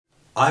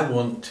I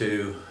want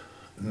to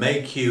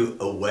make you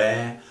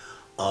aware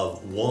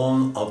of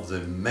one of the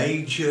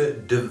major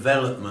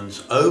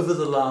developments over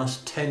the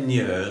last 10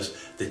 years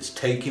that's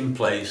taking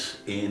place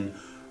in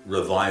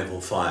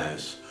Revival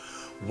Fires.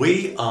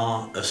 We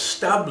are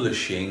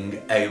establishing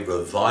a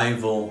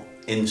Revival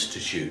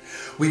Institute.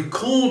 We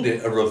called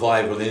it a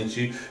Revival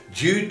Institute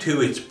due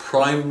to its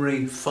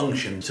primary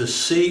function to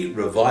see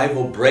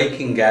revival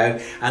breaking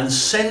out and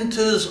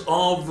centers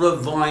of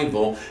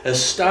revival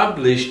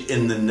established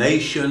in the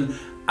nation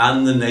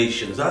and the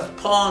nations.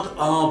 That's part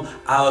of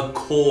our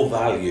core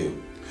value.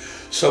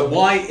 So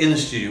why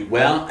institute?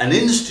 Well, an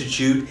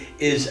institute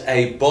is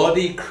a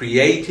body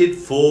created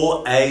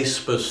for a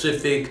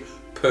specific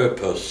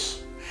purpose.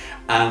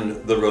 And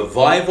the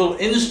Revival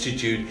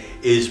Institute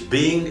is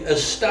being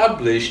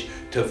established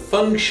to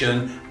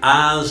function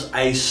as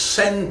a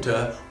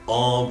center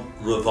of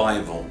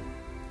revival.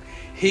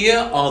 Here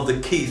are the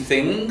key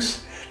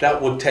things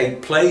that will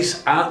take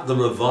place at the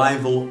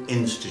Revival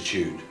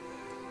Institute.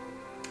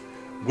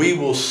 We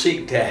will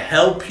seek to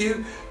help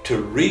you to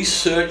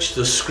research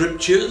the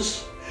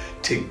scriptures,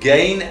 to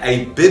gain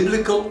a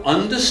biblical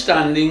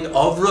understanding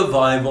of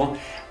revival,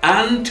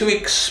 and to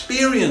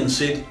experience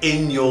it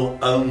in your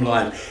own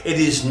life. It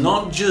is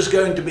not just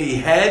going to be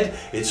head,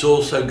 it's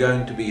also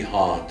going to be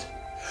heart.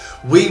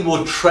 We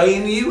will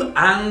train you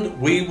and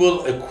we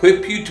will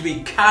equip you to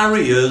be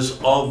carriers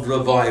of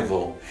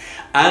revival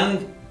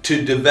and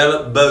to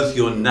develop both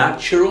your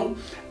natural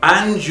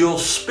and your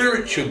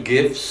spiritual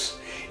gifts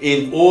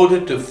in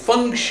order to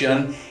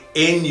function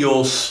in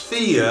your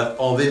sphere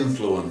of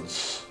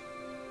influence.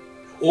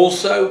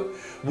 Also,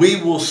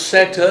 we will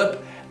set up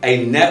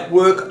a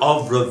network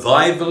of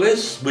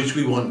revivalists, which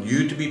we want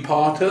you to be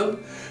part of,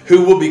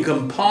 who will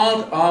become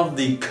part of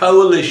the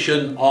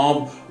coalition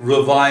of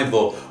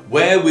revival,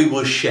 where we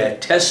will share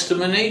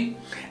testimony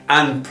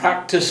and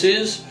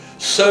practices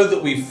so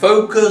that we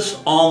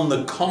focus on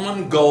the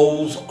common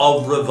goals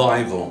of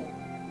revival.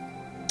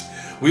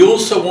 We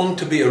also want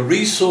to be a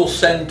resource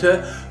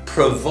center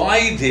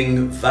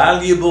providing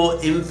valuable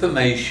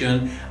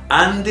information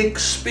and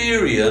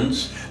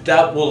experience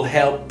that will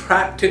help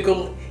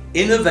practical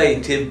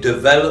innovative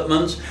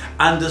developments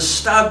and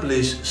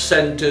establish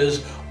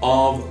centers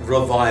of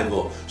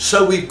revival.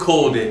 So we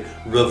called it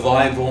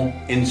Revival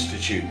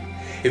Institute.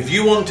 If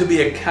you want to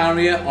be a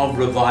carrier of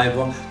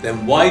revival,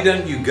 then why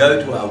don't you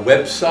go to our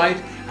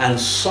website and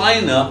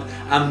sign up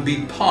and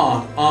be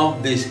part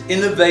of this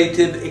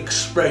innovative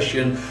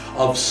expression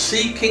of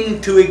seeking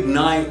to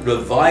ignite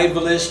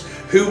revivalists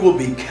who will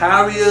be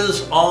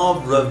carriers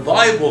of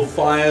revival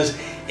fires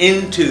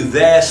into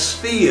their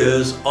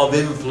spheres of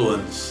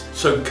influence.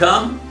 So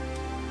come,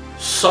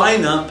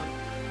 sign up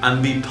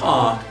and be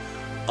part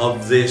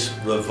of this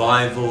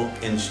Revival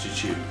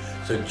Institute.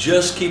 So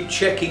just keep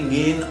checking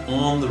in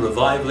on the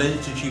Revival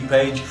Institute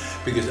page,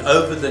 because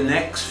over the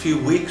next few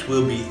weeks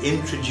we'll be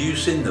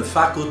introducing the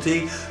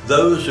faculty,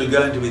 those who are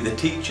going to be the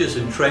teachers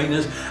and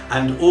trainers,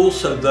 and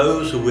also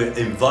those who we're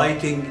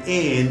inviting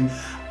in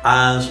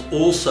as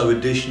also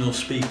additional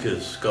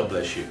speakers. God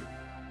bless you.